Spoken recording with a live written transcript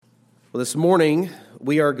Well, this morning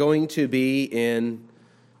we are going to be in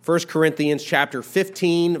 1 Corinthians chapter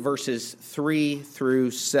 15, verses 3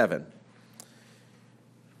 through 7.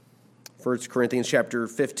 1 Corinthians chapter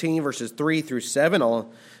 15, verses 3 through 7.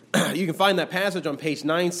 You can find that passage on page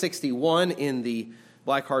 961 in the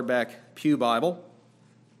black hardback Pew Bible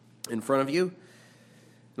in front of you.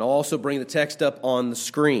 And I'll also bring the text up on the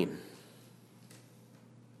screen.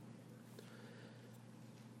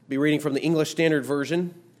 Be reading from the English Standard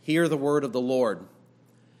Version. Hear the word of the Lord.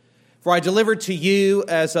 For I delivered to you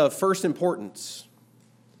as of first importance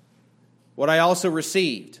what I also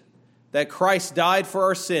received, that Christ died for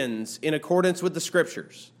our sins in accordance with the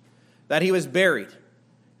Scriptures, that he was buried,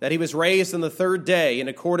 that he was raised on the third day in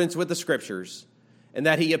accordance with the Scriptures, and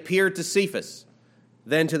that he appeared to Cephas,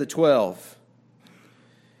 then to the 12.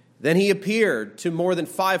 Then he appeared to more than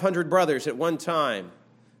 500 brothers at one time.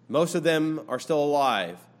 Most of them are still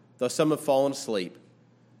alive, though some have fallen asleep.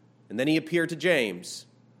 And then he appeared to James,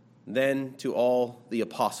 then to all the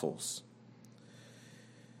apostles.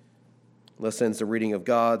 Thus ends the reading of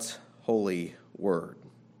God's holy word.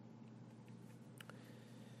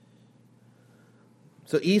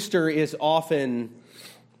 So Easter is often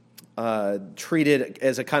treated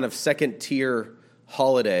as a kind of second-tier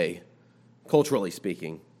holiday, culturally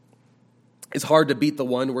speaking. It's hard to beat the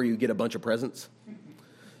one where you get a bunch of presents.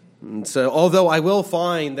 And so, although I will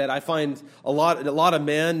find that I find a lot of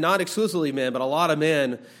men, not exclusively men, but a lot of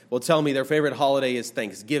men will tell me their favorite holiday is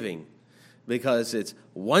Thanksgiving because it's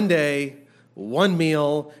one day, one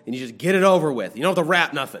meal, and you just get it over with. You don't have to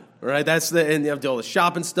wrap nothing, right? And you have to do all the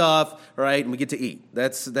shopping stuff, right? And we get to eat.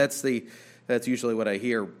 That's usually what I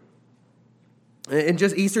hear. And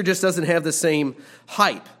just Easter just doesn't have the same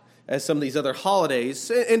hype as some of these other holidays,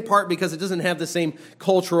 in part because it doesn't have the same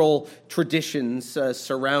cultural traditions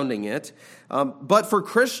surrounding it. But for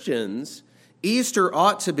Christians, Easter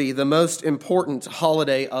ought to be the most important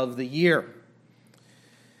holiday of the year.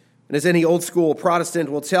 And as any old school Protestant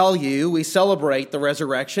will tell you, we celebrate the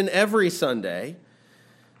resurrection every Sunday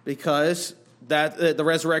because the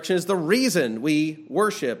resurrection is the reason we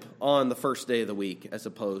worship on the first day of the week as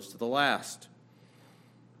opposed to the last.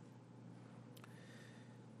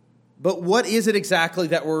 But what is it exactly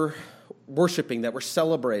that we're worshiping, that we're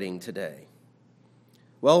celebrating today?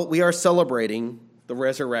 Well, we are celebrating the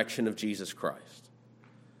resurrection of Jesus Christ.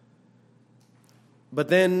 But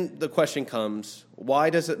then the question comes, why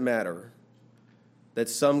does it matter that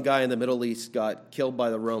some guy in the Middle East got killed by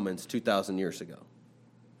the Romans 2,000 years ago?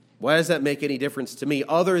 Why does that make any difference to me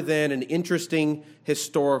other than an interesting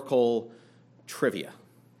historical trivia?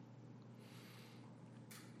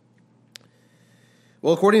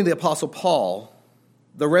 Well, according to the Apostle Paul,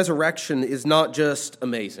 the resurrection is not just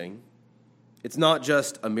amazing. It's not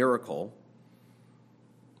just a miracle.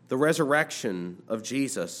 The resurrection of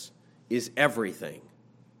Jesus is everything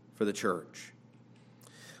for the church.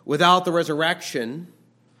 Without the resurrection,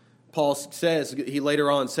 Paul says, he later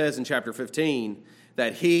on says in chapter 15,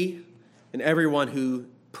 that he and everyone who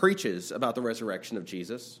preaches about the resurrection of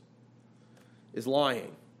Jesus is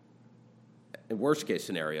lying, in worst case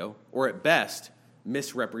scenario, or at best,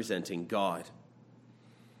 misrepresenting God.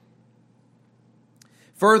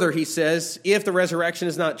 Further, he says, if the resurrection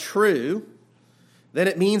is not true, then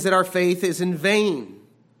it means that our faith is in vain,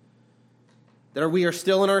 that we are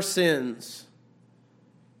still in our sins,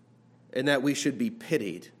 and that we should be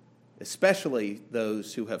pitied, especially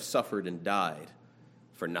those who have suffered and died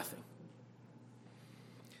for nothing.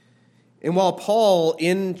 And while Paul,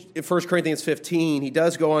 in 1 Corinthians 15, he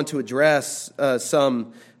does go on to address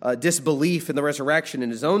some disbelief in the resurrection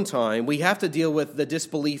in his own time, we have to deal with the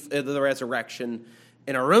disbelief of the resurrection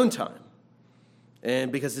in our own time,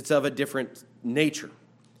 and because it's of a different nature.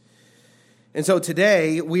 And so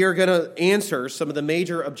today, we are going to answer some of the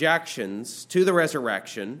major objections to the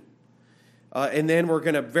resurrection, and then we're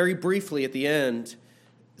going to very briefly at the end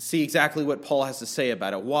see exactly what Paul has to say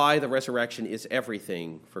about it, why the resurrection is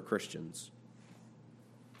everything for Christians.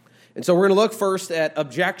 And so we're going to look first at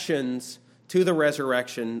objections to the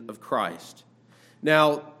resurrection of Christ.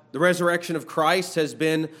 Now, the resurrection of Christ has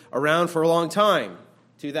been around for a long time,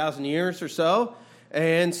 2,000 years or so,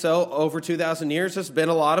 and so over 2,000 years there's been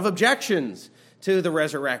a lot of objections to the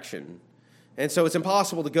resurrection. And so it's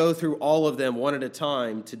impossible to go through all of them one at a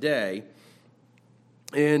time today,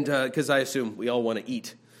 and because I assume we all want to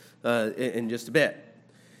eat in just a bit.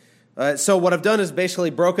 So what I've done is basically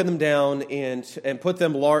broken them down and put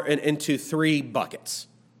them into three buckets.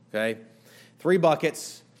 Okay, 3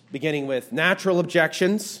 buckets, beginning with natural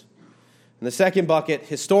objections, and the second bucket,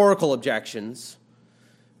 historical objections,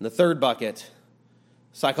 and the third bucket,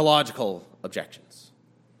 psychological objections.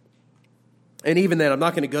 And even then, I'm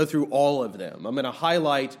not going to go through all of them. I'm going to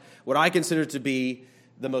highlight what I consider to be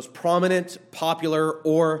the most prominent, popular,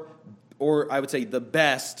 or I would say the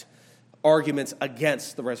best arguments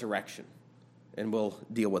against the resurrection. And we'll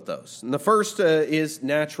deal with those. And the first is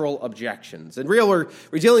natural objections. And we're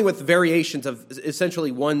dealing with variations of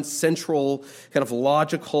essentially one central kind of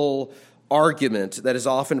logical argument that is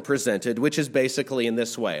often presented, which is basically in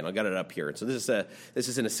this way. And I've got it up here. And so this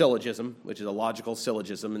is in a syllogism, which is a logical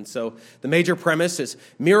syllogism. And so the major premise is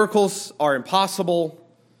miracles are impossible.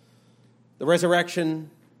 The resurrection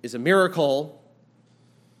is a miracle.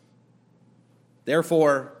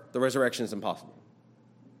 Therefore, the resurrection is impossible.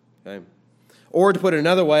 Okay? Or to put it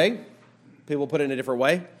another way, people put it in a different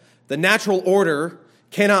way, the natural order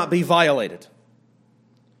cannot be violated.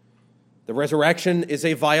 The resurrection is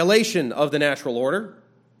a violation of the natural order.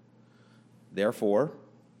 Therefore,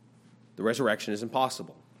 the resurrection is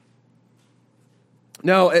impossible.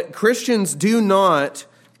 Now, Christians do not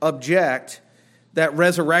object that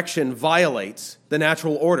resurrection violates the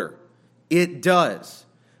natural order. It does.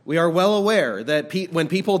 We are well aware that when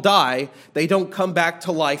people die, they don't come back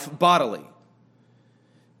to life bodily.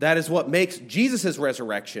 That is what makes Jesus'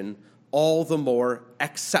 resurrection all the more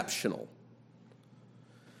exceptional.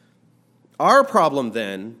 Our problem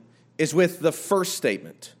then is with the first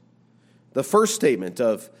statement. The first statement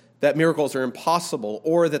of that miracles are impossible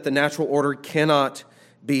or that the natural order cannot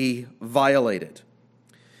be violated.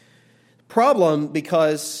 Problem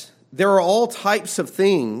because there are all types of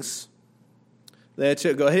things that,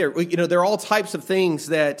 go ahead here, there are all types of things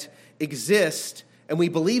that exist and we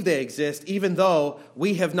believe they exist even though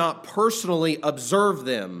we have not personally observed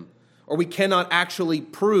them or we cannot actually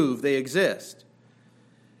prove they exist.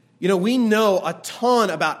 We know a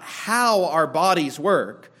ton about how our bodies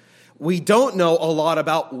work. We don't know a lot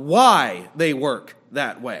about why they work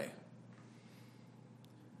that way.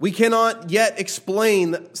 We cannot yet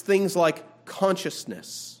explain things like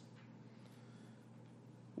consciousness.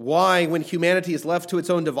 Why, when humanity is left to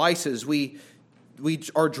its own devices, we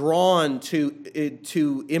are drawn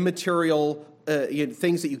to immaterial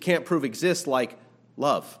things that you can't prove exist, like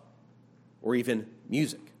love or even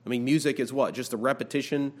music. I mean, music is what? Just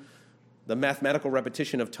the mathematical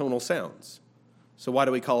repetition of tonal sounds. So why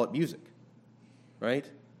do we call it music? Right?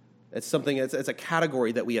 It's a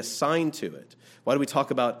category that we assign to it. Why do we talk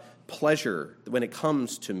about pleasure when it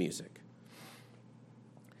comes to music?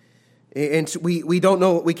 And we don't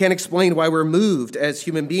know, we can't explain why we're moved as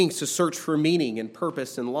human beings to search for meaning and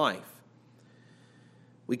purpose in life.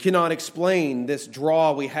 We cannot explain this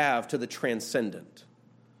draw we have to the transcendent.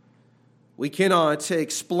 We cannot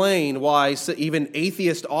explain why even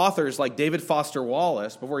atheist authors like David Foster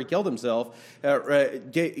Wallace, before he killed himself,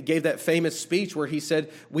 gave that famous speech where he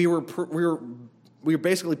said we were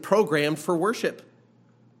basically programmed for worship.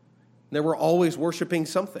 That we're always worshiping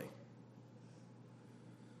something.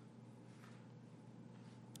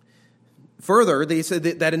 Further, they said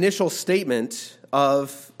that initial statement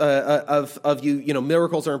of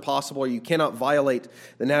miracles are impossible or you cannot violate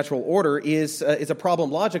the natural order is a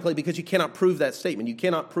problem logically because you cannot prove that statement. You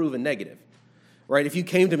cannot prove a negative, right? If you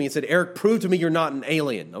came to me and said, Eric, prove to me you're not an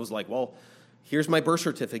alien. I was like, well, here's my birth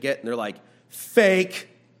certificate. And they're like, fake,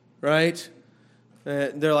 right?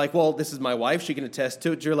 They're like, well, this is my wife. She can attest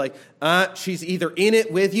to it. You're like, she's either in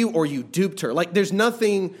it with you or you duped her. Like, there's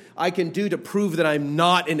nothing I can do to prove that I'm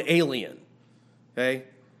not an alien. Okay,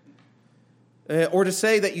 or to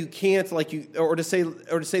say that you can't, or to say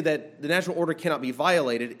that the natural order cannot be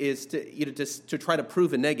violated is to try to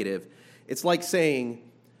prove a negative. It's like saying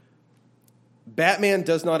Batman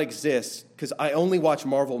does not exist because I only watch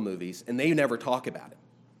Marvel movies and they never talk about it.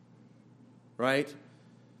 Right?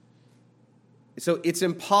 So it's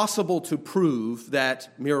impossible to prove that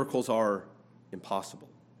miracles are impossible.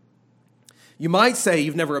 You might say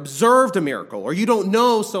you've never observed a miracle, or you don't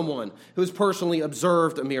know someone who has personally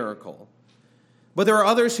observed a miracle. But there are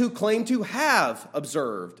others who claim to have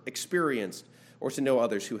observed, experienced, or to know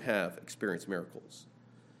others who have experienced miracles.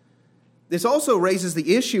 This also raises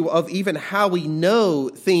the issue of even how we know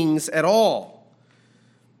things at all.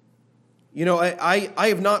 I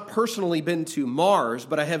have not personally been to Mars,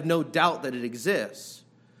 but I have no doubt that it exists.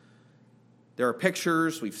 There are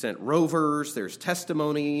pictures, we've sent rovers, there's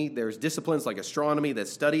testimony, there's disciplines like astronomy that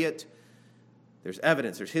study it. There's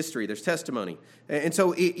evidence, there's history, there's testimony. And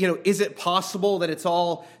so, is it possible that it's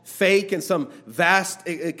all fake and some vast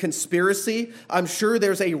conspiracy? I'm sure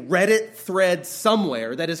there's a Reddit thread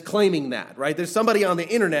somewhere that is claiming that, right? There's somebody on the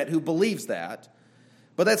internet who believes that,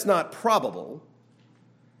 but that's not probable.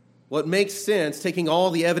 What makes sense, taking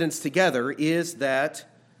all the evidence together, is that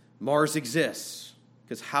Mars exists.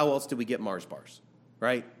 Because how else do we get Mars bars,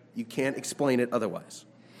 right? You can't explain it otherwise.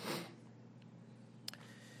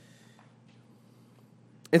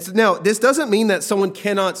 And so now, this doesn't mean that someone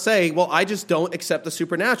cannot say, well, I just don't accept the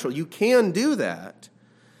supernatural. You can do that.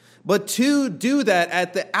 But to do that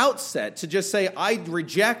at the outset, to just say, I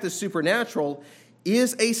reject the supernatural,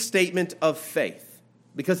 is a statement of faith.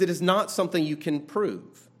 Because it is not something you can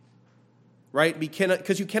prove. Right?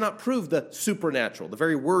 Because you cannot prove the supernatural. The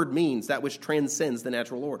very word means that which transcends the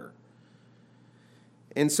natural order.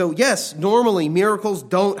 And so, yes, normally miracles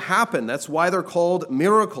don't happen. That's why they're called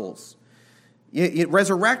miracles.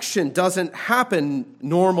 Resurrection doesn't happen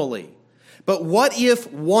normally. But what if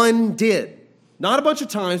one did? Not a bunch of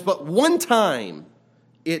times, but one time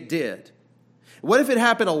it did. What if it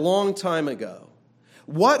happened a long time ago?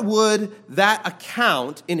 What would that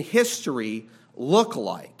account in history look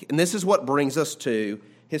like? And this is what brings us to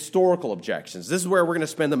historical objections. This is where we're going to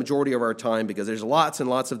spend the majority of our time because there's lots and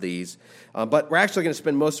lots of these. But we're actually going to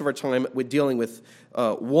spend most of our time with dealing with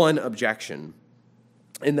one objection.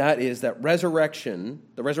 And that is that resurrection,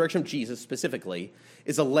 the resurrection of Jesus specifically,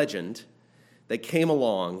 is a legend that came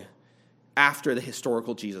along after the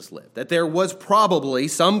historical Jesus lived. That there was probably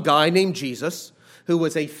some guy named Jesus who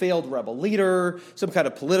was a failed rebel leader, some kind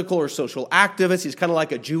of political or social activist. He's kind of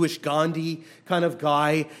like a Jewish Gandhi kind of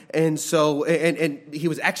guy. And so, and he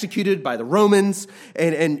was executed by the Romans.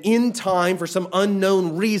 And in time, for some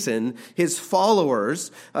unknown reason, his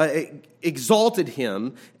followers exalted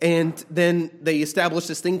him, and then they established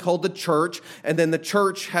this thing called the church, and then the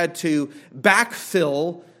church had to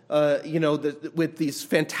backfill with these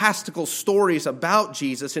fantastical stories about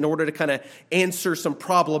Jesus in order to kind of answer some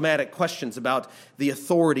problematic questions about the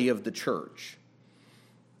authority of the church.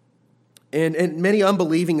 And many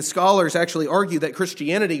unbelieving scholars actually argue that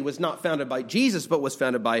Christianity was not founded by Jesus, but was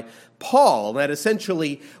founded by Paul. That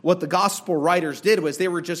essentially what the gospel writers did was they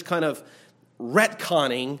were just kind of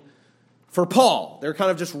retconning for Paul. They're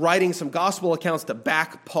kind of just writing some gospel accounts to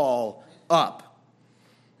back Paul up.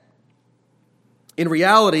 In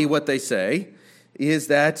reality, what they say is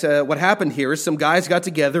that what happened here is some guys got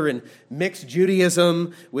together and mixed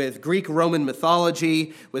Judaism with Greek-Roman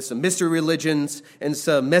mythology, with some mystery religions and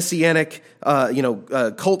some messianic,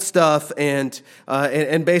 cult stuff, and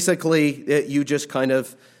basically you just kind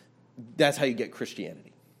of, that's how you get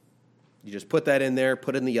Christianity. You just put that in there,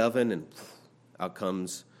 put it in the oven, and out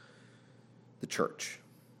comes the church.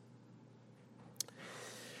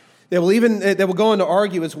 They will go on to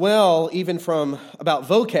argue as well, even from about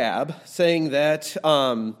vocab, saying that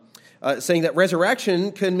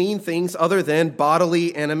resurrection can mean things other than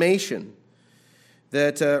bodily animation.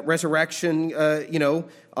 That resurrection,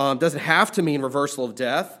 doesn't have to mean reversal of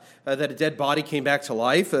death. That a dead body came back to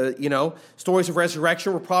life. Stories of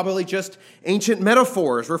resurrection were probably just ancient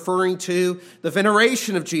metaphors referring to the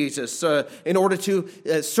veneration of Jesus in order to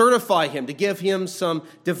certify him, to give him some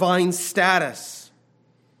divine status.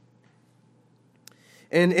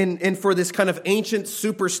 And for this kind of ancient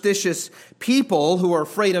superstitious people who are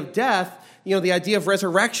afraid of death, the idea of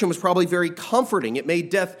resurrection was probably very comforting. It made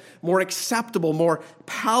death more acceptable, more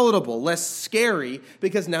palatable, less scary,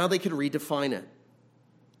 because now they could redefine it.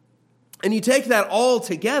 And you take that all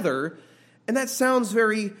together, and that sounds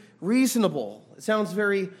very reasonable. It sounds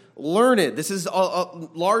very learned. This is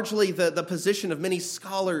largely the position of many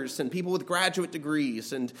scholars and people with graduate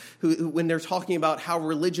degrees, and who when they're talking about how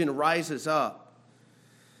religion rises up.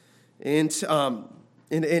 But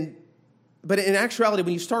in actuality,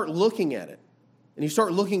 when you start looking at it, and you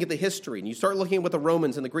start looking at the history, and you start looking at what the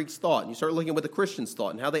Romans and the Greeks thought, and you start looking at what the Christians thought,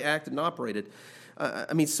 and how they acted and operated,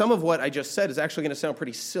 some of what I just said is actually going to sound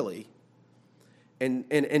pretty silly,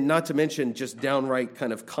 and not to mention just downright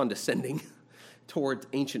kind of condescending toward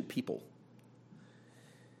ancient people.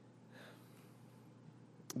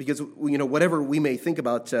 Because, whatever we may think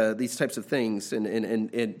about these types of things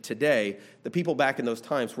and today, the people back in those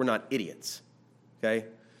times were not idiots, okay?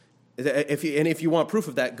 If you want proof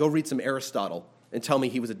of that, go read some Aristotle and tell me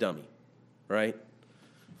he was a dummy, right?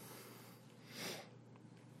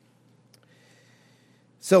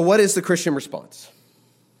 So what is the Christian response?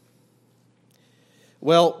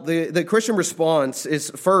 Well, the Christian response is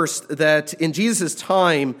first that in Jesus'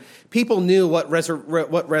 time, people knew what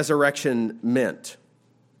resurrection meant.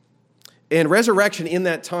 And resurrection in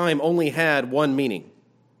that time only had one meaning.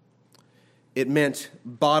 It meant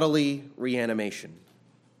bodily reanimation.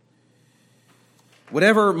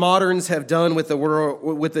 Whatever moderns have done with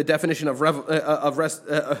the definition of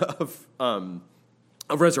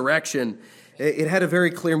resurrection, it had a very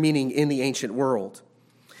clear meaning in the ancient world.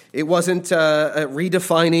 It wasn't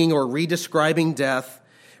redefining or redescribing death.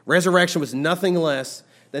 Resurrection was nothing less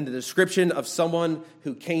than the description of someone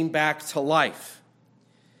who came back to life.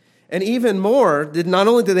 And even more, not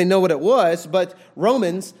only did they know what it was, but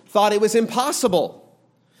Romans thought it was impossible.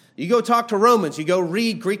 You go talk to Romans, you go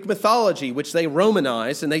read Greek mythology, which they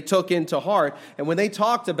Romanized and they took into heart. And when they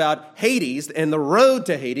talked about Hades and the road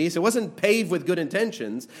to Hades, it wasn't paved with good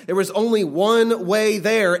intentions. There was only one way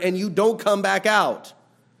there, and you don't come back out.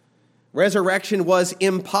 Resurrection was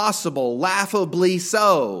impossible, laughably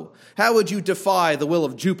so. How would you defy the will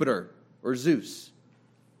of Jupiter or Zeus?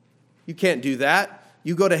 You can't do that.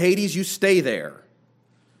 You go to Hades, you stay there.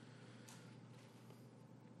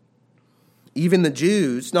 Even the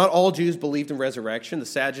Jews, not all Jews believed in resurrection. The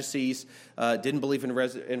Sadducees didn't believe in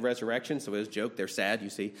resurrection, so it was a joke. They're sad, you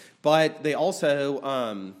see. But they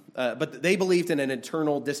also, but they believed in an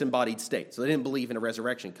eternal disembodied state, so they didn't believe in a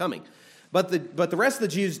resurrection coming. But the rest of the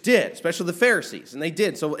Jews did, especially the Pharisees, and they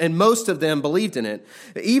did. So, and most of them believed in it.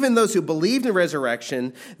 Even those who believed in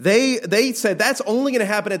resurrection, they said that's only going to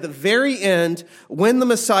happen at the very end when the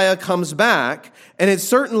Messiah comes back, and it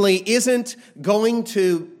certainly isn't going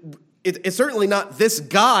to. It's certainly not this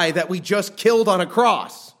guy that we just killed on a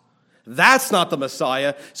cross. That's not the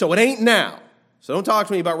Messiah, so it ain't now. So don't talk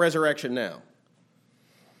to me about resurrection now.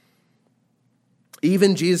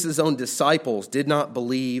 Even Jesus' own disciples did not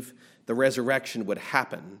believe the resurrection would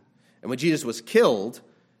happen. And when Jesus was killed,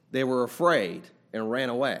 they were afraid and ran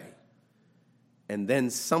away. And then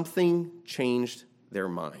something changed their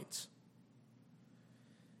minds.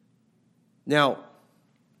 Now,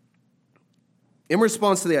 in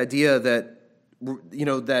response to the idea that,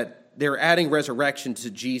 that they're adding resurrection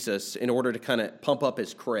to Jesus in order to kind of pump up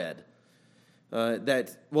his cred,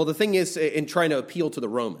 the thing is, in trying to appeal to the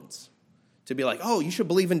Romans, to be like, oh, you should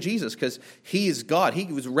believe in Jesus because he's God.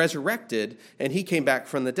 He was resurrected and he came back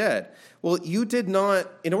from the dead. Well, you did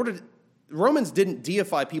not, Romans didn't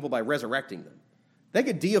deify people by resurrecting them. They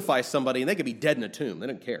could deify somebody and they could be dead in a tomb. They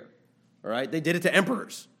didn't care. All right? They did it to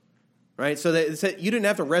emperors. Right? So they said you didn't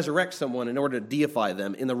have to resurrect someone in order to deify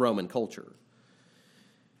them in the Roman culture.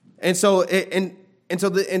 And so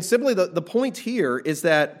simply the point here is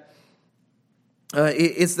that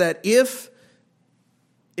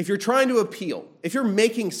if you're trying to appeal, if you're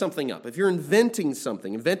making something up, if you're inventing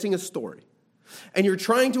something, inventing a story, and you're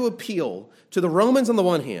trying to appeal to the Romans on the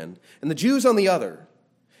one hand and the Jews on the other,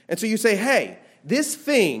 and so you say, hey, this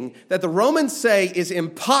thing that the Romans say is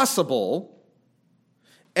impossible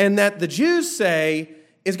and that the Jews say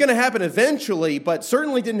is going to happen eventually, but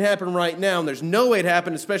certainly didn't happen right now, and there's no way it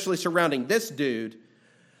happened, especially surrounding this dude,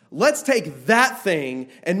 let's take that thing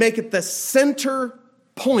and make it the center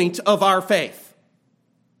point of our faith.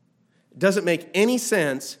 It doesn't make any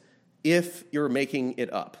sense if you're making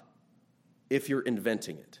it up, if you're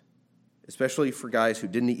inventing it, especially for guys who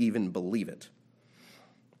didn't even believe it,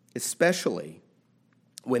 especially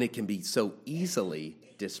when it can be so easily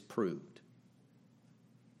disproved.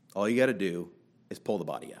 All you got to do is pull the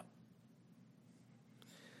body out.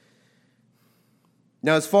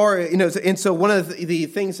 Now, as far and so one of the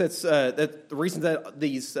things that the reason that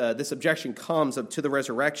this objection comes up to the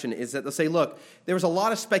resurrection is that they'll say, look, there was a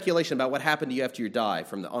lot of speculation about what happened to you after you die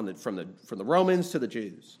from the Romans to the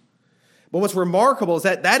Jews. But what's remarkable is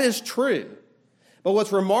that is true. But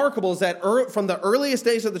what's remarkable is that from the earliest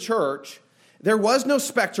days of the church, there was no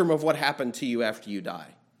spectrum of what happened to you after you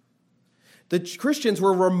die. The Christians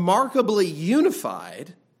were remarkably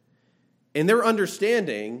unified in their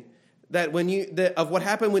understanding that of what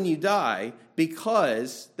happened when you die,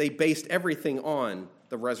 because they based everything on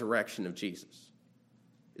the resurrection of Jesus.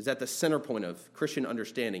 Is that the center point of Christian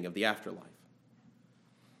understanding of the afterlife?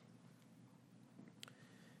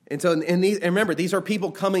 And so, and remember, these are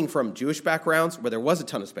people coming from Jewish backgrounds where there was a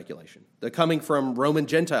ton of speculation. They're coming from Roman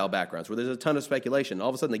Gentile backgrounds where there's a ton of speculation. All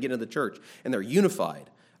of a sudden, they get into the church and they're unified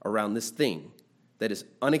around this thing that is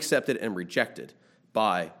unaccepted and rejected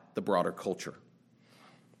by the broader culture.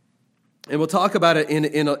 And we'll talk about it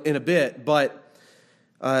in a bit, but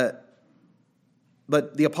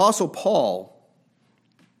the Apostle Paul,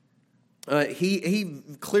 he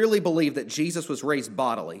clearly believed that Jesus was raised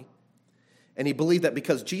bodily, and he believed that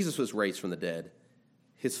because Jesus was raised from the dead,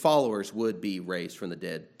 his followers would be raised from the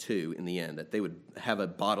dead too in the end, that they would have a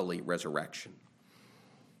bodily resurrection.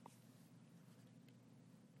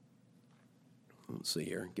 Let's see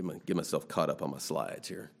here. Get myself caught up on my slides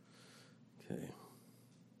here. Okay.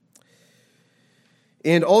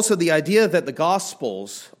 And also the idea that the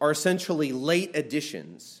Gospels are essentially late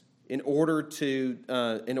additions in order to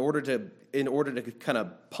kind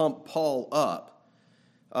of pump Paul up.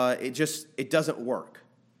 It doesn't work.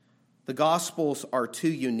 The Gospels are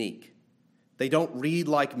too unique. They don't read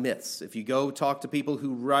like myths. If you go talk to people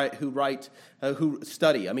who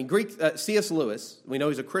study, I mean, C.S. Lewis, we know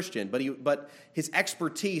he's a Christian, but his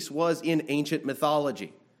expertise was in ancient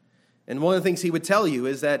mythology. And one of the things he would tell you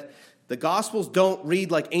is that the Gospels don't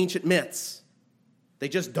read like ancient myths. They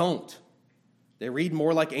just don't. They read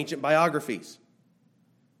more like ancient biographies.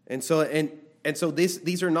 And so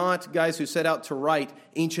these are not guys who set out to write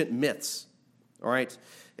ancient myths. All right?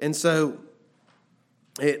 And so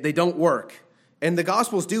they don't work. And the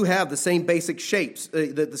Gospels do have the same basic shapes,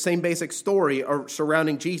 the same basic story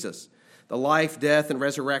surrounding Jesus, the life, death, and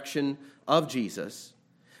resurrection of Jesus.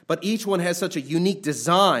 But each one has such a unique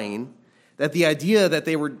design that the idea that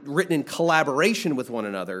they were written in collaboration with one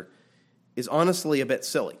another is honestly a bit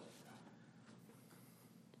silly.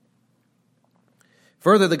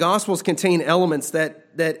 Further, the Gospels contain elements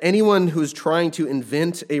that anyone who's trying to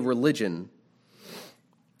invent a religion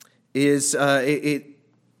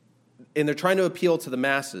and they're trying to appeal to the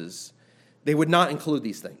masses, they would not include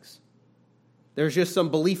these things. There's just some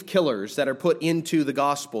belief killers that are put into the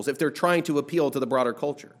Gospels if they're trying to appeal to the broader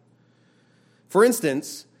culture. For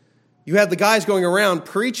instance, you have the guys going around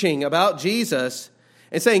preaching about Jesus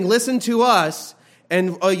and saying, listen to us,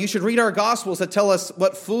 and you should read our Gospels that tell us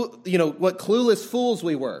what clueless fools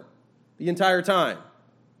we were the entire time.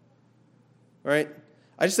 Right?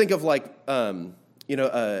 I just think of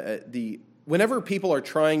whenever people are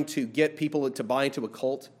trying to get people to buy into a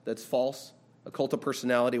cult that's false, a cult of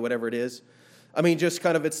personality, whatever it is. I mean, just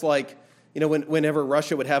kind of, it's like, whenever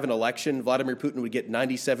Russia would have an election, Vladimir Putin would get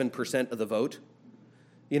 97% of the vote.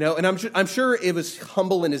 And I'm sure it was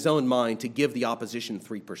humble in his own mind to give the opposition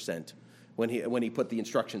 3% when he put the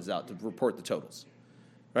instructions out to report the totals,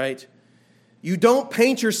 right? You don't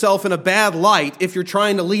paint yourself in a bad light if you're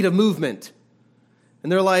trying to lead a movement.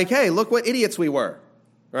 And they're like, hey, look what idiots we were,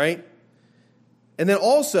 right? And then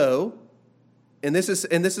also, and this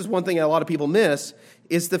is one thing a lot of people miss,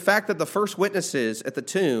 is the fact that the first witnesses at the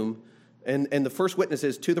tomb and the first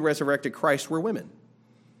witnesses to the resurrected Christ were women.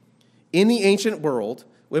 In the ancient world,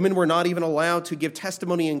 women were not even allowed to give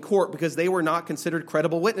testimony in court because they were not considered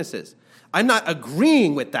credible witnesses. I'm not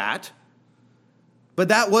agreeing with that, but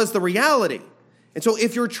that was the reality. And so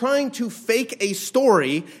if you're trying to fake a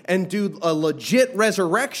story and do a legit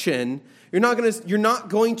resurrection, you're not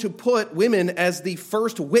going to put women as the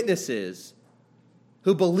first witnesses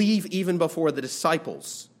who believe even before the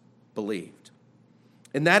disciples believed.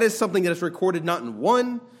 And that is something that is recorded not in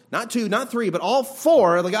one, not two, not three, but all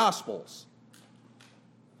four of the Gospels.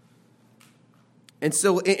 And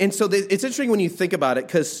so it's interesting when you think about it,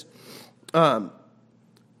 because and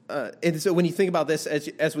so when you think about this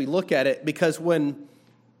as we look at it, because when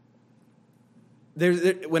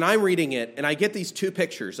I'm reading it and I get these two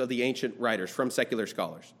pictures of the ancient writers from secular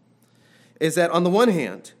scholars, is that on the one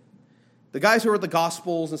hand, the guys who wrote the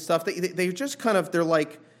Gospels and stuff, they're just they're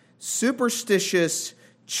like superstitious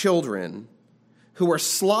children who are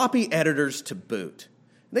sloppy editors to boot.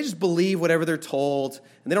 And they just believe whatever they're told,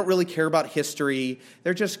 and they don't really care about history.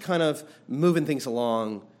 They're just kind of moving things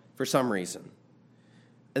along for some reason.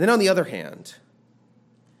 And then on the other hand,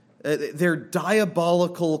 they're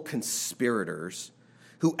diabolical conspirators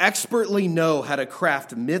who expertly know how to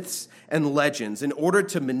craft myths and legends in order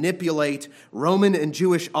to manipulate Roman and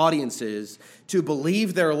Jewish audiences to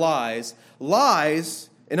believe their lies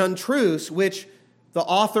and untruths for which the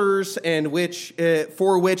authors and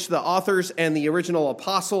the original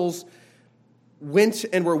apostles went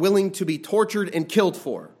and were willing to be tortured and killed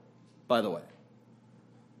for, by the way.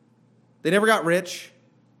 They never got rich.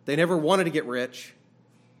 They never wanted to get rich.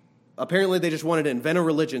 Apparently, they just wanted to invent a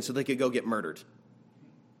religion so they could go get murdered.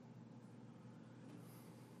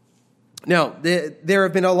 Now, there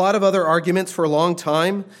have been a lot of other arguments for a long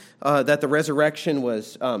time that the resurrection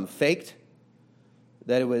was faked,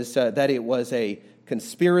 that it was a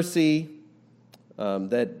conspiracy,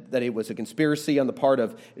 that it was a conspiracy on the part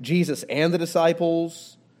of Jesus and the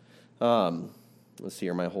disciples. Let's see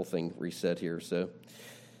here, my whole thing reset here.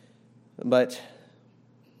 But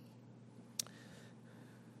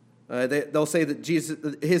they'll say that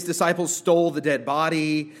his disciples stole the dead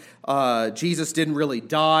body. Jesus didn't really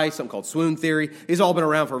die, something called swoon theory. These all been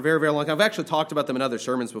around for a very, very long time. I've actually talked about them in other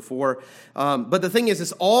sermons before. But the thing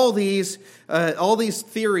is all these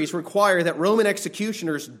theories require that Roman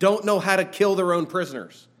executioners don't know how to kill their own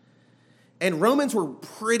prisoners. And Romans were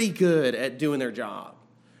pretty good at doing their job.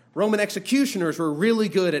 Roman executioners were really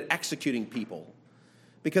good at executing people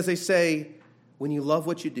because they say, when you love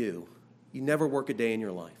what you do, you never work a day in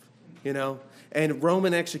your life. And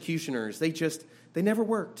Roman executioners, they never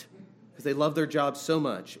worked because they loved their job so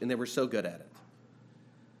much and they were so good at it.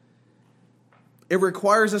 It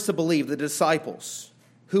requires us to believe the disciples,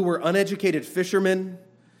 who were uneducated fishermen,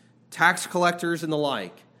 tax collectors, and the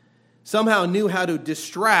like, somehow knew how to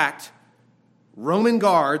distract Roman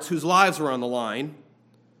guards whose lives were on the line,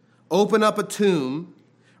 open up a tomb,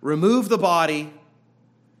 remove the body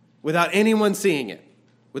without anyone seeing it,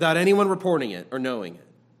 without anyone reporting it or knowing it.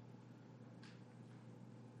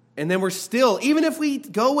 And then we're still, even if we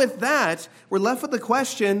go with that, we're left with the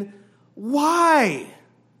question, why?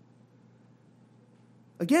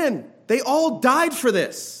 Again, they all died for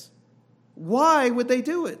this. Why would they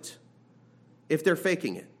do it if they're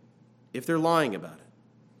faking it, if they're lying about it?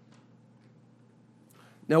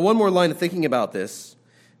 Now, one more line of thinking about this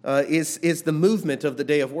is the movement of the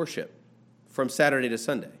day of worship from Saturday to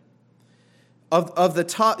Sunday. Of the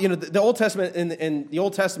top, the Old Testament and the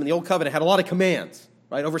Old Testament, the Old Covenant had a lot of commands,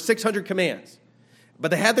 right? Over 600 commands.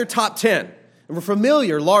 But they had their top 10. And we're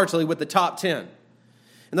familiar largely with the top 10.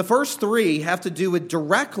 And the first 3 have to do with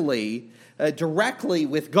directly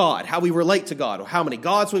with God, how we relate to God, how many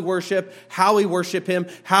gods we worship Him,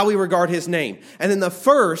 how we regard His name. And then the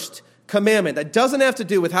first commandment that doesn't have to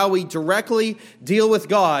do with how we directly deal with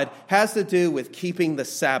God has to do with keeping the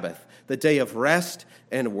Sabbath, the day of rest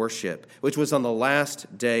and worship, which was on the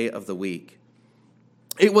last day of the week.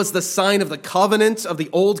 It was the sign of the covenant, of the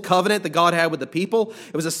old covenant that God had with the people.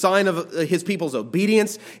 It was a sign of His people's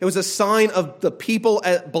obedience. It was a sign of the people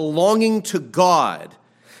belonging to God.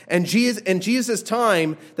 And in Jesus'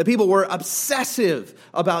 time, the people were obsessive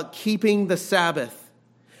about keeping the Sabbath.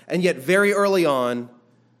 And yet very early on,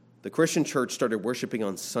 the Christian church started worshiping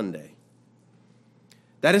on Sunday.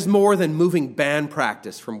 That is more than moving band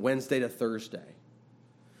practice from Wednesday to Thursday.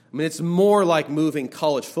 I mean, it's more like moving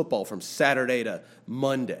college football from Saturday to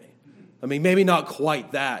Monday. I mean, maybe not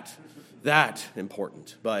quite that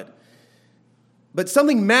important, but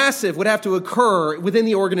something massive would have to occur within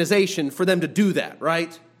the organization for them to do that,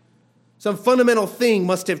 right? Some fundamental thing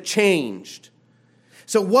must have changed.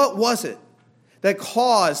 So what was it that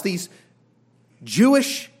caused these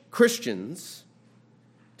Jewish Christians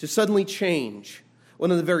to suddenly change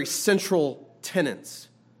one of the very central tenets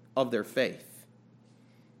of their faith?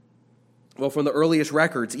 Well, from the earliest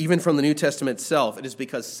records, even from the New Testament itself, it is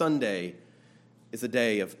because Sunday is the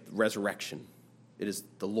day of resurrection. It is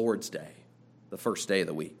the Lord's day, the first day of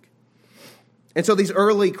the week. And so these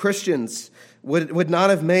early Christians would not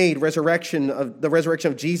have made the resurrection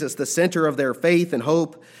of Jesus the center of their faith and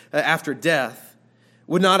hope after death,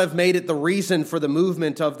 would not have made it the reason for the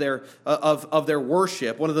movement of their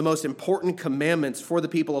worship, one of the most important commandments for the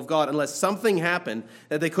people of God, unless something happened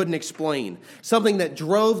that they couldn't explain. Something that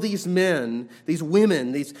drove these men, these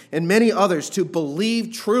women, and many others to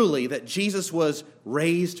believe truly that Jesus was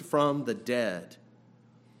raised from the dead.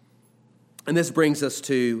 And this brings us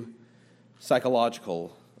to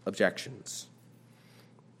psychological objections.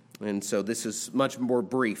 And so this is much more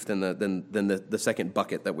brief than the second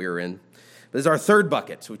bucket that we were in. This is our third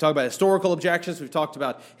bucket. So we've talked about historical objections. We've talked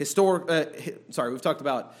about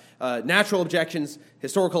natural objections,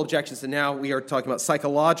 historical objections, and now we are talking about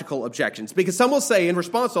psychological objections. Because some will say in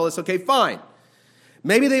response to all this, okay, fine.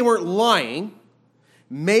 Maybe they weren't lying.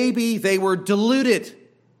 Maybe they were deluded.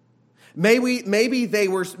 Maybe they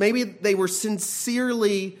were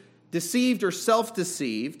sincerely deceived or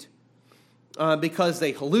self-deceived because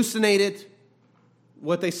they hallucinated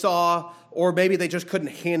what they saw, or maybe they just couldn't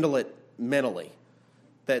handle it mentally,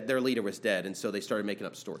 that their leader was dead, and so they started making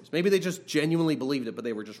up stories. Maybe they just genuinely believed it, but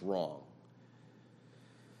they were just wrong.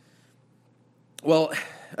 Well,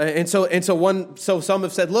 so some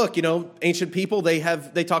have said, look, ancient people, they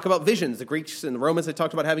talk about visions. The Greeks and the Romans, they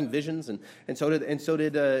talked about having visions, and so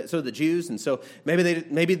did the Jews. And so maybe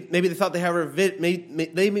they thought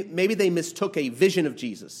maybe they mistook a vision of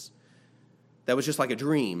Jesus that was just like a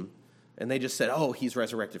dream, and they just said, oh, he's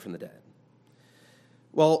resurrected from the dead.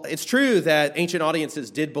 Well, it's true that ancient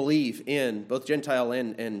audiences did believe in, both Gentile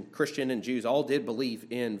and Christian and Jews all did believe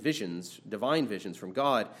in visions, divine visions from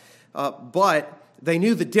God, but they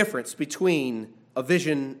knew the difference between a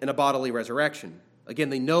vision and a bodily resurrection. Again,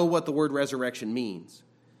 they know what the word resurrection means.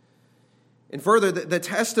 And further, the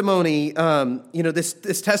testimony,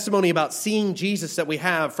 this testimony about seeing Jesus that we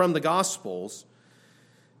have from the Gospels,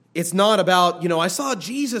 it's not about, I saw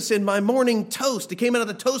Jesus in my morning toast. It came out of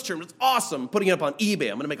the toaster and it was awesome. I'm putting it up on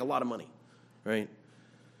eBay. I'm going to make a lot of money, right?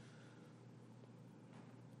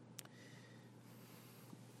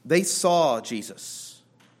 They saw Jesus.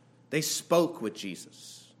 They spoke with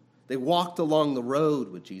Jesus. They walked along the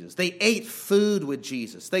road with Jesus. They ate food with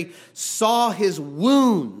Jesus. They saw his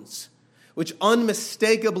wounds, which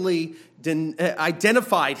unmistakably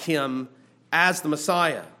identified him as the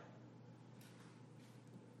Messiah.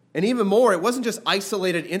 And even more, it wasn't just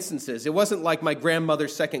isolated instances. It wasn't like my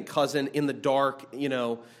grandmother's second cousin in the dark,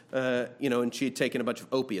 and she had taken a bunch of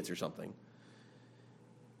opiates or something.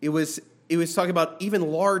 It was talking about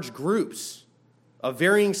even large groups of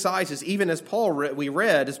varying sizes, even as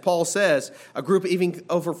as Paul says, a group even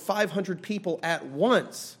over 500 people at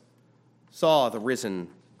once saw the risen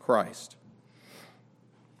Christ.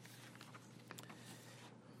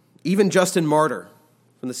 Even Justin Martyr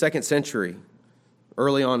from the 2nd century,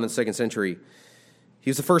 early on in the 2nd century, he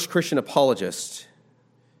was the first Christian apologist.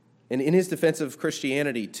 And in his defense of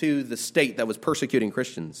Christianity to the state that was persecuting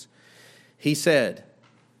Christians, he said,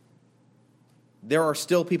 there are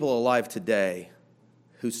still people alive today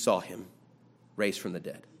who saw him raised from the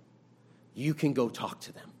dead. You can go talk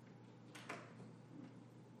to them.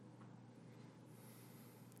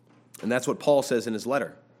 And that's what Paul says in his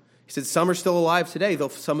letter. He said, some are still alive today, though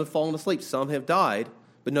some have fallen asleep. Some have died.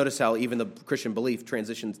 But notice how even the Christian belief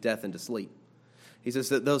transitions death into sleep. He says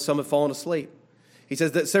that though some have fallen asleep. He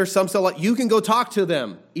says that there's some still alive. You can go talk to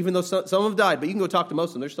them, even though some have died, but you can go talk to most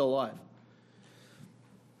of them. They're still alive.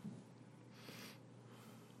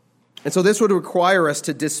 And so this would require us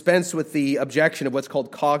to dispense with the objection of what's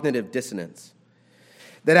called cognitive dissonance.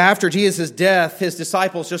 That after Jesus' death, his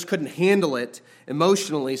disciples just couldn't handle it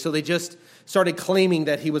emotionally, so they just started claiming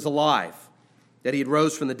that he was alive, that he had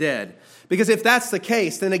rose from the dead. Because if that's the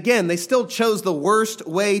case, then again, they still chose the worst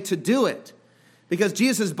way to do it. Because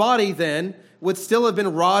Jesus' body then would still have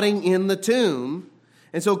been rotting in the tomb,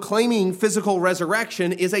 and so claiming physical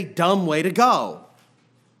resurrection is a dumb way to go.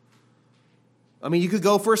 I mean, you could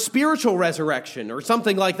go for a spiritual resurrection or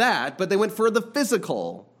something like that, but they went for the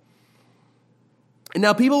physical. And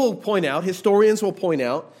now people will point out, historians will point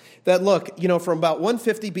out, that look, from about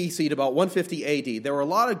 150 BC to about 150 AD, there were a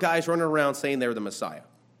lot of guys running around saying they were the Messiah.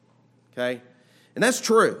 Okay? And that's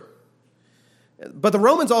true. But the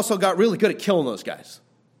Romans also got really good at killing those guys.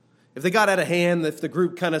 If they got out of hand, if the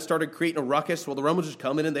group kind of started creating a ruckus, well, the Romans would just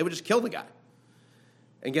come in and they would just kill the guy.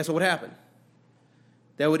 And guess what would happen?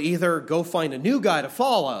 They would either go find a new guy to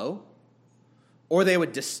follow, or they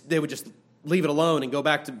would just leave it alone and go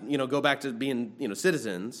back to being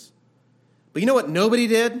citizens. But you know what nobody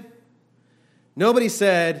did? Nobody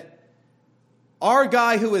said, our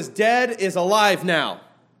guy who is dead is alive now.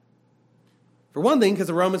 For one thing, because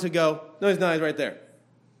the Romans would go, no, he's not, he's right there.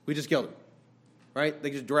 We just killed him. Right?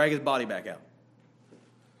 They just drag his body back out.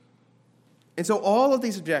 And so all of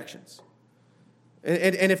these objections,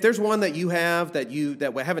 and if there's one that you have that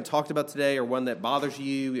we haven't talked about today, or one that bothers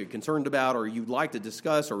you, you're concerned about, or you'd like to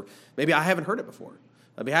discuss, or maybe I haven't heard it before,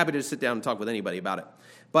 I'd be happy to sit down and talk with anybody about it.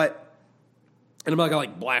 And I'm not gonna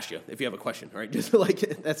blast you if you have a question, all right? Just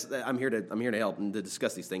I'm here to help and to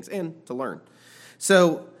discuss these things and to learn.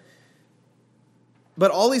 So,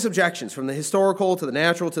 but all these objections, from the historical to the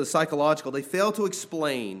natural to the psychological, they fail to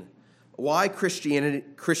explain why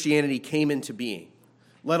Christianity came into being,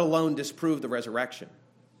 let alone disprove the resurrection.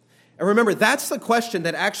 And remember, that's the question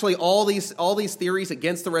that actually all these theories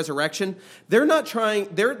against the resurrection, they're not trying.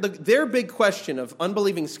 Their big question of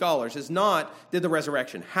unbelieving scholars is not, did the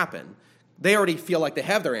resurrection happen? They already feel like they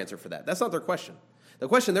have their answer for that. That's not their question. The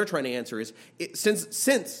question they're trying to answer is,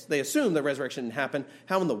 since they assume the resurrection didn't happen,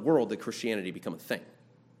 how in the world did Christianity become a thing?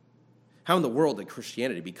 How in the world did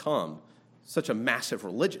Christianity become such a massive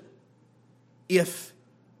religion if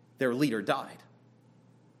their leader died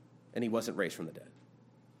and he wasn't raised from the dead?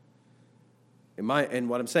 And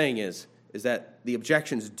what I'm saying is that the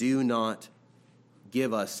objections do not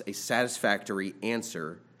give us a satisfactory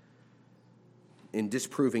answer in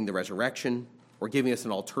disproving the resurrection or giving us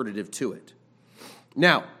an alternative to it.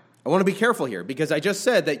 Now, I want to be careful here, because I just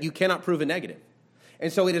said that you cannot prove a negative.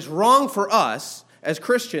 And so it is wrong for us as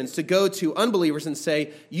Christians to go to unbelievers and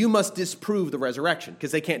say, you must disprove the resurrection,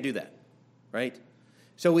 because they can't do that, right?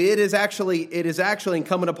 So it is actually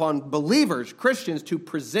incumbent upon believers, Christians, to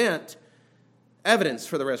present evidence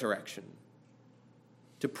for the resurrection,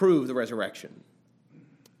 to prove the resurrection.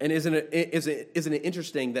 And isn't it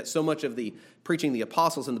interesting that so much of the preaching the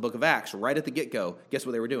apostles in the book of Acts, right at the get-go, guess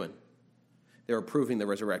what they were doing? They were proving the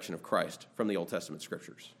resurrection of Christ from the Old Testament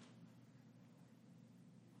scriptures.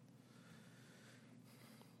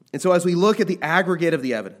 And so as we look at the aggregate of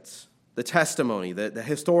the evidence, the testimony, the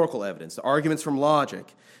historical evidence, the arguments from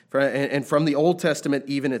logic, and from the Old Testament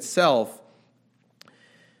even itself,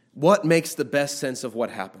 what makes the best sense of what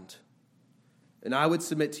happened? And I would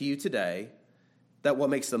submit to you today that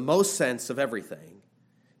what makes the most sense of everything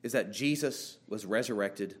is that Jesus was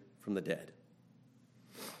resurrected from the dead.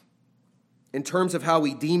 In terms of how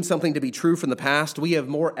we deem something to be true from the past, we have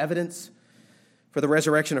more evidence for the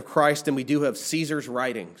resurrection of Christ than we do of Caesar's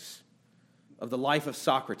writings of the life of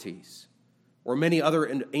Socrates or many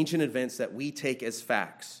other ancient events that we take as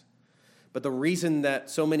facts. But the reason that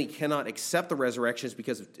so many cannot accept the resurrection is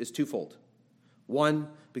because it's twofold. One,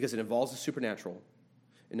 because it involves the supernatural.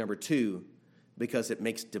 And number two, because it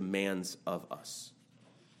makes demands of us.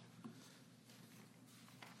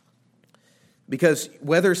 Because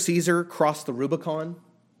whether Caesar crossed the Rubicon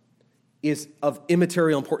is of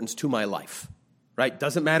immaterial importance to my life, right?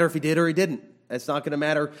 Doesn't matter if he did or he didn't. It's not going to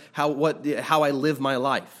matter how I live my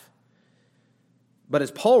life. But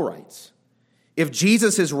as Paul writes, if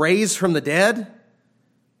Jesus is raised from the dead,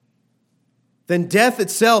 then death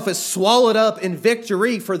itself is swallowed up in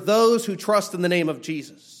victory for those who trust in the name of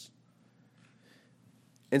Jesus.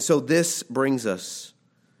 And so this brings us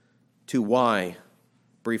to why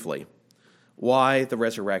the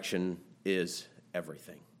resurrection is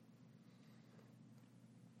everything.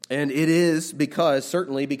 And it is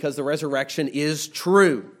certainly because the resurrection is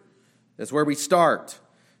true. That's where we start.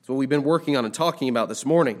 That's what we've been working on and talking about this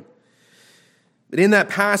morning. But in that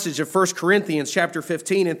passage of 1 Corinthians chapter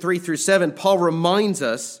 15 and 3 through 7, Paul reminds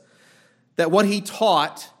us that what he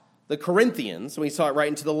taught the Corinthians, when he saw it right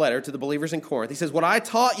into the letter to the believers in Corinth, he says, what I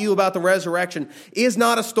taught you about the resurrection is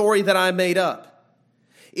not a story that I made up.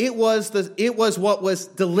 It was what was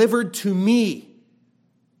delivered to me.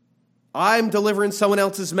 I'm delivering someone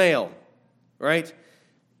else's mail, right?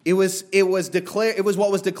 It was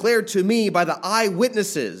what was declared to me by the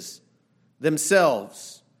eyewitnesses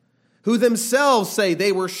themselves, who themselves say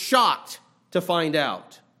they were shocked to find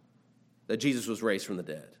out that Jesus was raised from the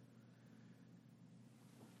dead.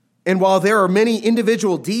 And while there are many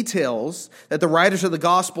individual details that the writers of the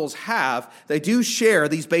Gospels have, they do share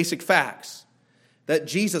these basic facts: that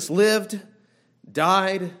Jesus lived,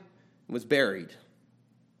 died, and was buried.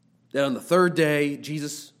 That on the third day,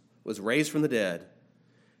 Jesus was raised from the dead,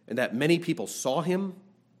 and that many people saw him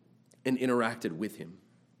and interacted with him.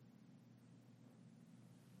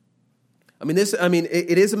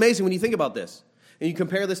 It is amazing when you think about this, and you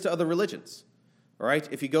compare this to other religions. All right,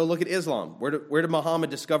 if you go look at Islam, where did Muhammad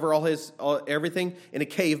discover everything? In a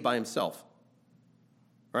cave by himself.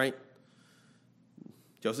 Right?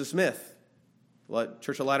 Joseph Smith,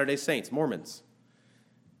 Church of Latter-day Saints, Mormons.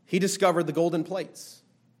 He discovered the golden plates.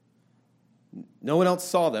 No one else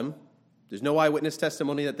saw them. There's no eyewitness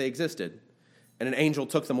testimony that they existed. And an angel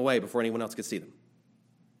took them away before anyone else could see them.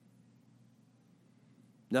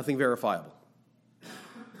 Nothing verifiable.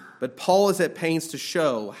 But Paul is at pains to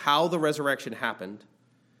show how the resurrection happened,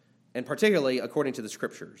 and particularly according to the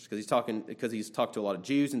Scriptures, because he's talked to a lot of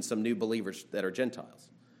Jews and some new believers that are Gentiles.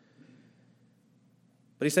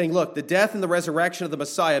 But he's saying, look, the death and the resurrection of the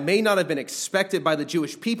Messiah may not have been expected by the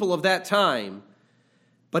Jewish people of that time,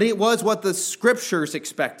 but it was what the Scriptures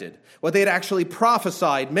expected, what they had actually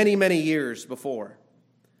prophesied many, many years before.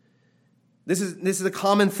 This is a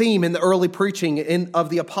common theme in the early preaching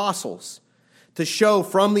of the apostles, to show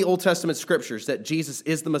from the Old Testament Scriptures that Jesus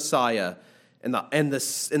is the Messiah, and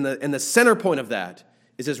the center point of that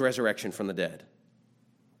is his resurrection from the dead.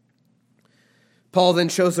 Paul then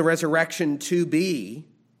shows the resurrection to be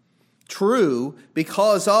true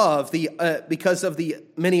because of the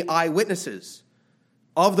many eyewitnesses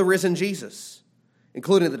of the risen Jesus,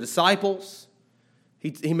 including the disciples.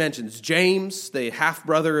 He mentions James, the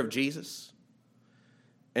half-brother of Jesus,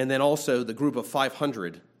 and then also the group of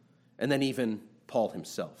 500, and then even Paul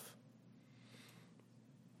himself.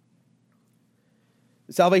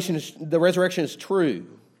 The resurrection is true,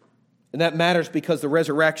 and that matters because the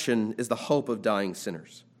resurrection is the hope of dying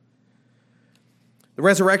sinners. The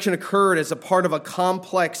resurrection occurred as a part of a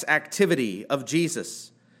complex activity of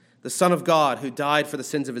Jesus, the Son of God, who died for the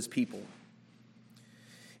sins of his people.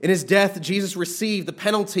 In his death, Jesus received the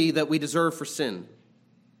penalty that we deserve for sin.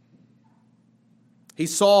 He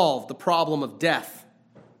solved the problem of death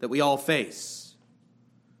that we all face.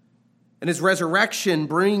 And his resurrection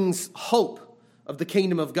brings hope of the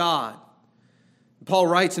kingdom of God. Paul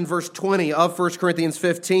writes in verse 20 of 1 Corinthians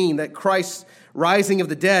 15 that Christ's rising of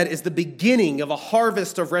the dead is the beginning of a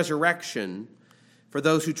harvest of resurrection for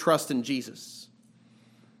those who trust in Jesus.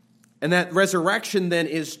 And that resurrection then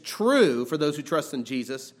is true for those who trust in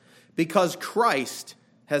Jesus because Christ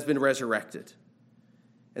has been resurrected.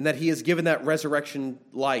 And that he has given that resurrection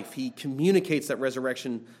life. He communicates that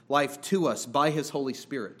resurrection life to us by his Holy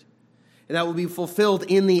Spirit. And that will be fulfilled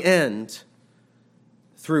in the end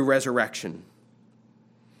through resurrection.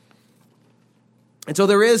 And so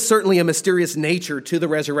there is certainly a mysterious nature to the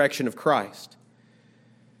resurrection of Christ.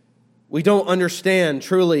 We don't understand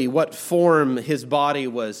truly what form his body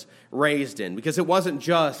was raised in, because it wasn't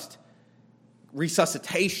just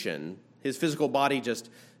resuscitation. His physical body just,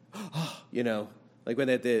 Like when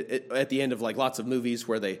at the end of like lots of movies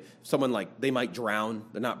where someone they might drown,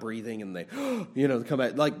 they're not breathing, and they come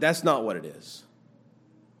back. Like that's not what it is.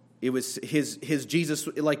 It was his Jesus.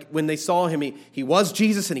 Like when they saw him, he was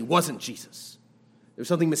Jesus and he wasn't Jesus. There was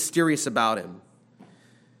something mysterious about him.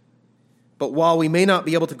 But while we may not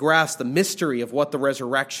be able to grasp the mystery of what the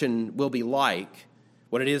resurrection will be like,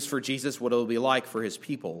 what it is for Jesus, what it will be like for his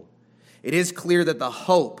people, it is clear that the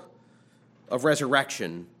hope of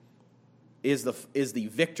resurrection is the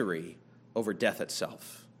victory over death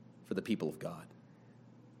itself for the people of God.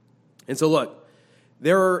 And so look,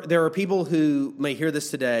 there are people who may hear this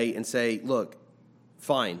today and say, look,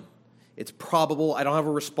 fine, it's probable, I don't have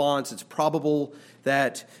a response, it's probable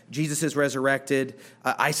that Jesus is resurrected.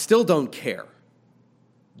 I still don't care.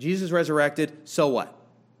 Jesus is resurrected, so what?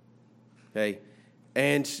 Okay?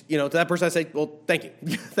 And, to that person I say, well, thank you.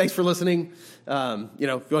 Thanks for listening. If you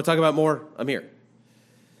want to talk about more, I'm here.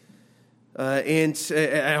 And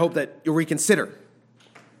I hope that you'll reconsider.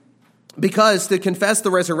 Because to confess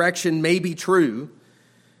the resurrection may be true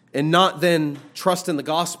and not then trust in the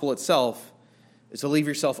gospel itself is to leave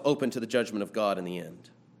yourself open to the judgment of God in the end.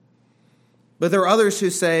 But there are others who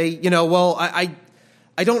say, well, I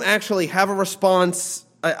don't actually have a response.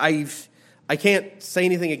 I can't say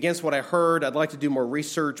anything against what I heard. I'd like to do more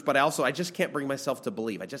research, but I just can't bring myself to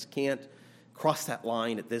believe. I just can't cross that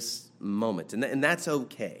line at this moment. And that's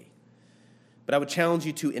okay. But I would challenge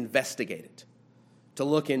you to investigate it, to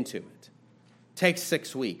look into it. Take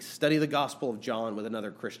 6 weeks. Study the Gospel of John with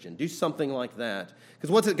another Christian. Do something like that.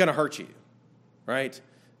 Because what's it going to hurt you, right?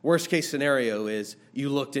 Worst case scenario is you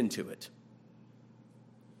looked into it.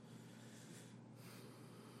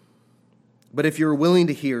 But if you're willing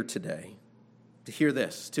to hear today, to hear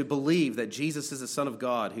this, to believe that Jesus is the Son of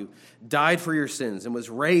God who died for your sins and was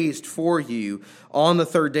raised for you on the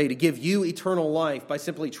third day to give you eternal life by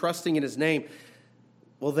simply trusting in his name,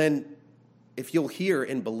 well then, if you'll hear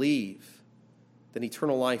and believe, then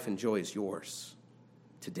eternal life and joy is yours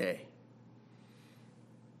today.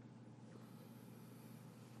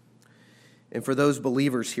 And for those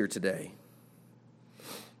believers here today,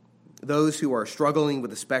 those who are struggling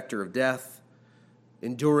with the specter of death,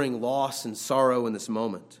 enduring loss and sorrow in this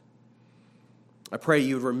moment, I pray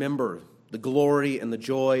you would remember the glory and the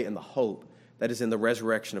joy and the hope that is in the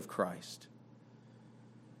resurrection of Christ.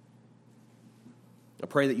 I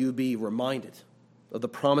pray that you would be reminded of the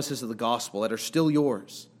promises of the gospel that are still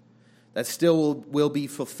yours, that still will be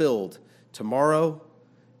fulfilled tomorrow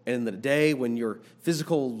and in the day when your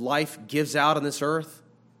physical life gives out on this earth,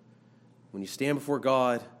 when you stand before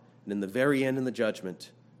God, and in the very end in the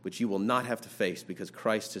judgment, which you will not have to face because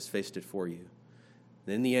Christ has faced it for you.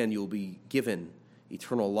 And in the end, you will be given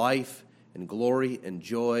eternal life and glory and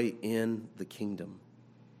joy in the kingdom.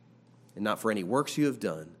 And not for any works you have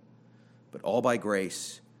done, but all by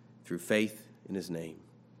grace through faith in his name.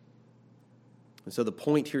 And so the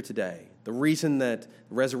point here today, the reason that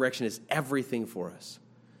resurrection is everything for us,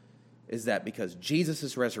 is that because Jesus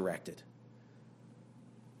is resurrected,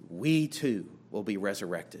 we too will be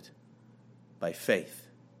resurrected by faith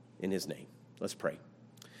in his name. Let's pray.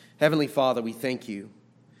 Heavenly Father, we thank you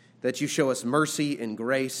that you show us mercy and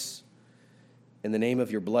grace in the name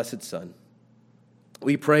of your blessed Son.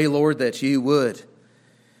 We pray, Lord, that you would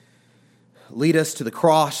lead us to the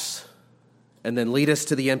cross and then lead us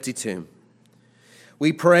to the empty tomb.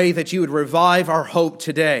 We pray that you would revive our hope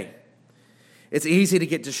today. It's easy to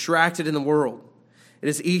get distracted in the world. It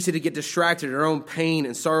is easy to get distracted in our own pain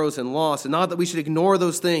and sorrows and loss, and not that we should ignore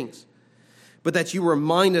those things, but that you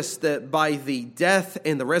remind us that by the death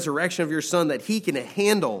and the resurrection of your Son, that he can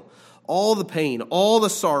handle all the pain, all the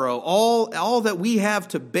sorrow, all that we have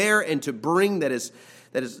to bear and to bring that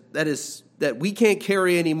we can't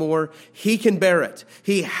carry anymore. He can bear it.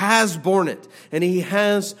 He has borne it, and he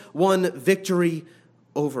has won victory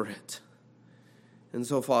over it. And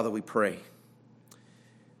so, Father, we pray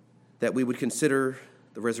that we would consider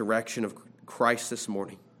the resurrection of Christ this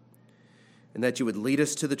morning, and that you would lead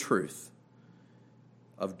us to the truth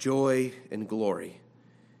of joy and glory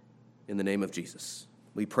in the name of Jesus.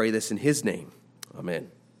 We pray this in his name.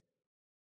 Amen.